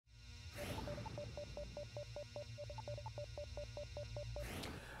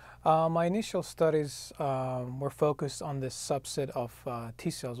My initial studies were focused on this subset of T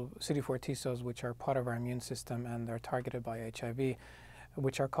cells, CD4 T cells, which are part of our immune system and they're targeted by HIV,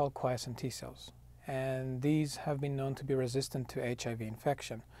 which are called quiescent T cells. And these have been known to be resistant to HIV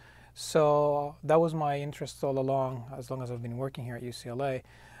infection. So that was my interest all along, as long as I've been working here at UCLA,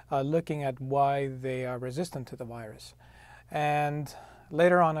 looking at why they are resistant to the virus. And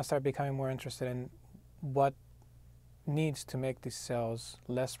later on, I started becoming more interested in what needs to make these cells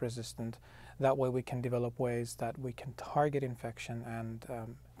less resistant. That way we can develop ways that we can target infection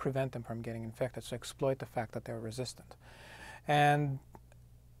and prevent them from getting infected, so exploit the fact that they're resistant. And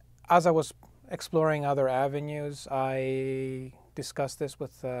as I was exploring other avenues, I discussed this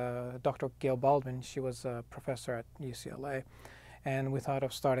with Dr. Gail Baldwin. She was a professor at UCLA, and we thought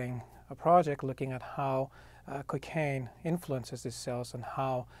of starting a project looking at how cocaine influences these cells and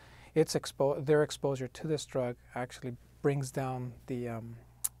how their exposure to this drug actually brings down the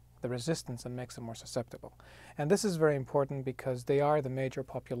resistance and makes them more susceptible. And this is very important because they are the major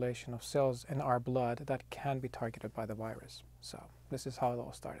population of cells in our blood that can be targeted by the virus. So this is how it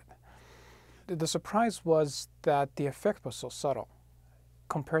all started. The surprise was that the effect was so subtle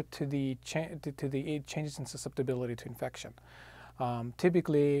compared to the changes in susceptibility to infection.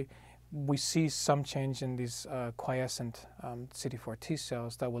 Typically, we see some change in these quiescent CD4 T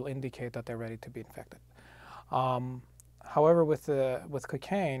cells that will indicate that they're ready to be infected. However, with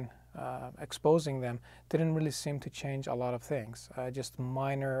cocaine, exposing them didn't really seem to change a lot of things, just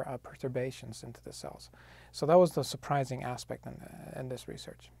minor perturbations into the cells. So that was the surprising aspect in this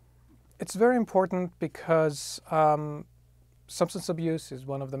research. It's very important because substance abuse is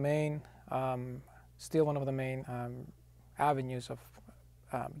one of the main, still one of the main avenues of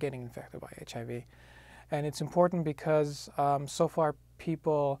getting infected by HIV. And it's important because so far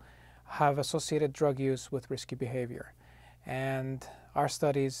people have associated drug use with risky behavior. And our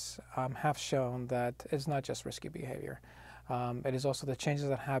studies have shown that it's not just risky behavior. It is also the changes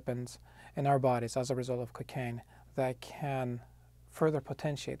that happens in our bodies as a result of cocaine that can further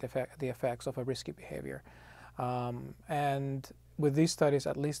potentiate the effects of a risky behavior. And with these studies,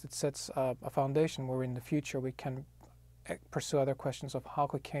 at least it sets a foundation where in the future we can pursue other questions of how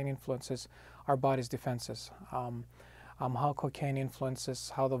cocaine influences our body's defenses, how cocaine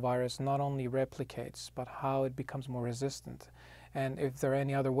influences how the virus not only replicates, but how it becomes more resistant, and if there are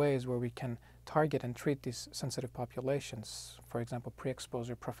any other ways where we can target and treat these sensitive populations, for example,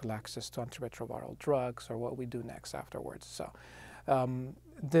 pre-exposure prophylaxis to antiretroviral drugs, or what we do next afterwards. So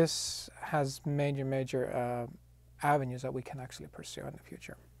this has major avenues that we can actually pursue in the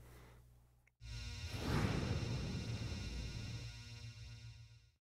future.